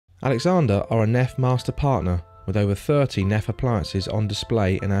Alexander are a NEFF MasterPartner with over 30 NEFF appliances on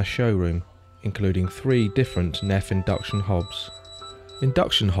display in our showroom, including 3 different NEFF induction hobs.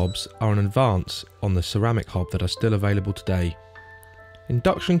 Induction hobs are an advance on the ceramic hob that are still available today.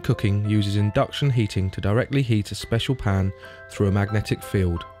 Induction cooking uses induction heating to directly heat a special pan through a magnetic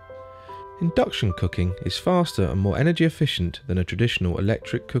field. Induction cooking is faster and more energy efficient than a traditional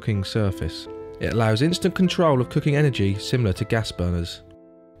electric cooking surface. It allows instant control of cooking energy similar to gas burners.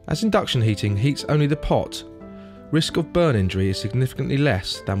 As induction heating heats only the pot, risk of burn injury is significantly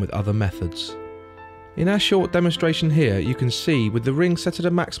less than with other methods. In our short demonstration here, you can see with the ring set at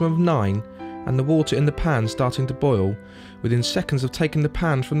a maximum of 9 and the water in the pan starting to boil, within seconds of taking the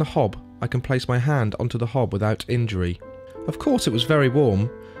pan from the hob, I can place my hand onto the hob without injury. Of course it was very warm,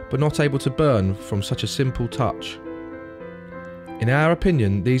 but not able to burn from such a simple touch. In our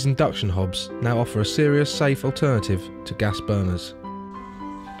opinion, these induction hobs now offer a serious safe alternative to gas burners.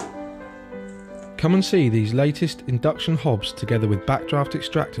 Come and see these latest induction hobs together with backdraft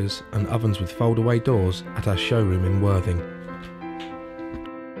extractors and ovens with fold-away doors at our showroom in Worthing.